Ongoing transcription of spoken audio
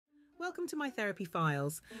Welcome to My Therapy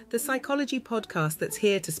Files, the psychology podcast that's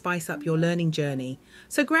here to spice up your learning journey.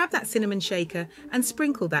 So grab that cinnamon shaker and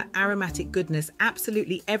sprinkle that aromatic goodness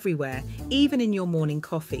absolutely everywhere, even in your morning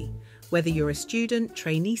coffee. Whether you're a student,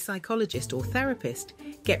 trainee psychologist or therapist,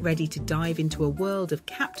 get ready to dive into a world of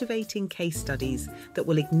captivating case studies that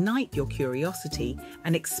will ignite your curiosity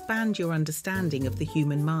and expand your understanding of the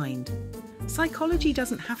human mind. Psychology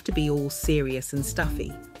doesn't have to be all serious and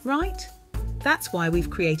stuffy, right? That's why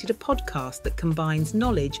we've created a podcast that combines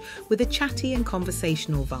knowledge with a chatty and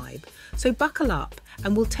conversational vibe. So buckle up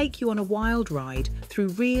and we'll take you on a wild ride through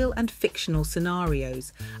real and fictional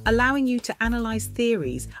scenarios, allowing you to analyse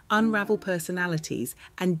theories, unravel personalities,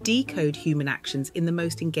 and decode human actions in the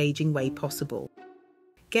most engaging way possible.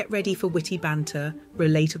 Get ready for witty banter,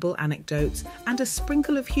 relatable anecdotes, and a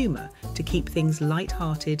sprinkle of humour to keep things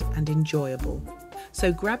light-hearted and enjoyable.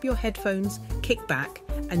 So grab your headphones, kick back,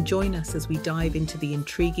 and join us as we dive into the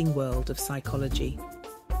intriguing world of psychology.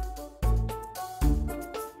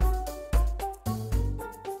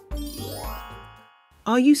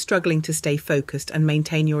 Are you struggling to stay focused and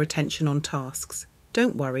maintain your attention on tasks?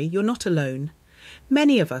 Don't worry, you're not alone.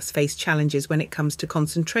 Many of us face challenges when it comes to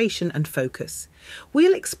concentration and focus.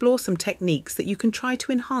 We'll explore some techniques that you can try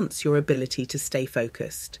to enhance your ability to stay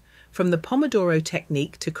focused. From the Pomodoro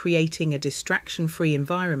technique to creating a distraction-free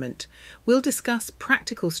environment, we'll discuss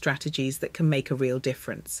practical strategies that can make a real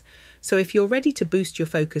difference. So if you're ready to boost your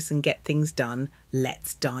focus and get things done,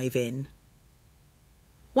 let's dive in.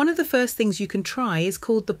 One of the first things you can try is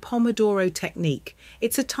called the Pomodoro technique.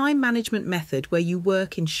 It's a time management method where you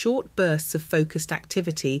work in short bursts of focused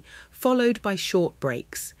activity, followed by short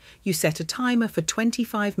breaks. You set a timer for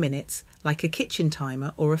 25 minutes, like a kitchen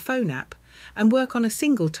timer or a phone app, and work on a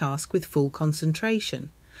single task with full concentration.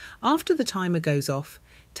 After the timer goes off,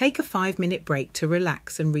 take a 5-minute break to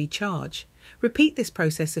relax and recharge. Repeat this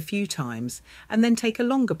process a few times, and then take a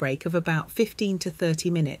longer break of about 15 to 30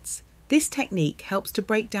 minutes. This technique helps to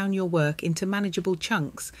break down your work into manageable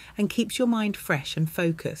chunks and keeps your mind fresh and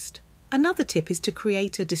focused. Another tip is to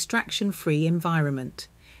create a distraction-free environment.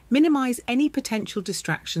 Minimize any potential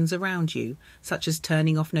distractions around you, such as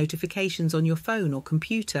turning off notifications on your phone or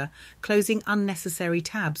computer, closing unnecessary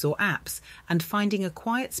tabs or apps, and finding a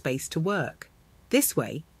quiet space to work. This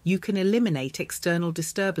way, you can eliminate external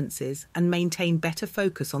disturbances and maintain better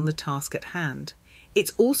focus on the task at hand.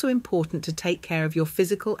 It's also important to take care of your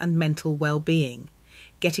physical and mental well-being.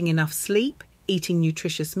 Getting enough sleep, eating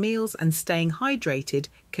nutritious meals, and staying hydrated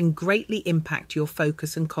can greatly impact your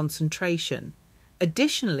focus and concentration.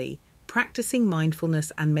 Additionally, practicing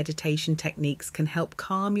mindfulness and meditation techniques can help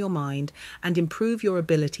calm your mind and improve your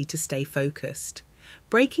ability to stay focused.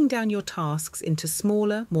 Breaking down your tasks into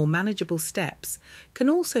smaller, more manageable steps can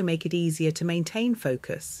also make it easier to maintain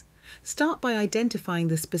focus. Start by identifying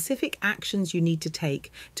the specific actions you need to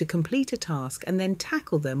take to complete a task and then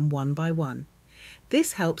tackle them one by one.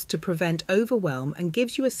 This helps to prevent overwhelm and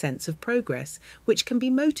gives you a sense of progress, which can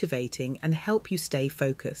be motivating and help you stay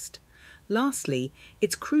focused. Lastly,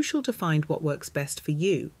 it's crucial to find what works best for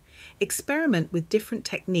you. Experiment with different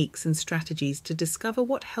techniques and strategies to discover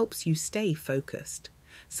what helps you stay focused.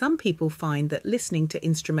 Some people find that listening to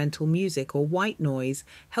instrumental music or white noise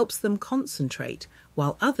helps them concentrate,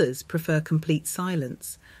 while others prefer complete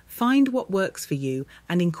silence. Find what works for you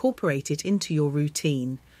and incorporate it into your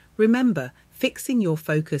routine. Remember, fixing your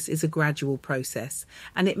focus is a gradual process,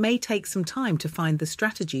 and it may take some time to find the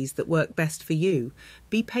strategies that work best for you.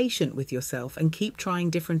 Be patient with yourself and keep trying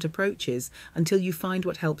different approaches until you find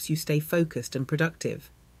what helps you stay focused and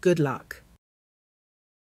productive. Good luck.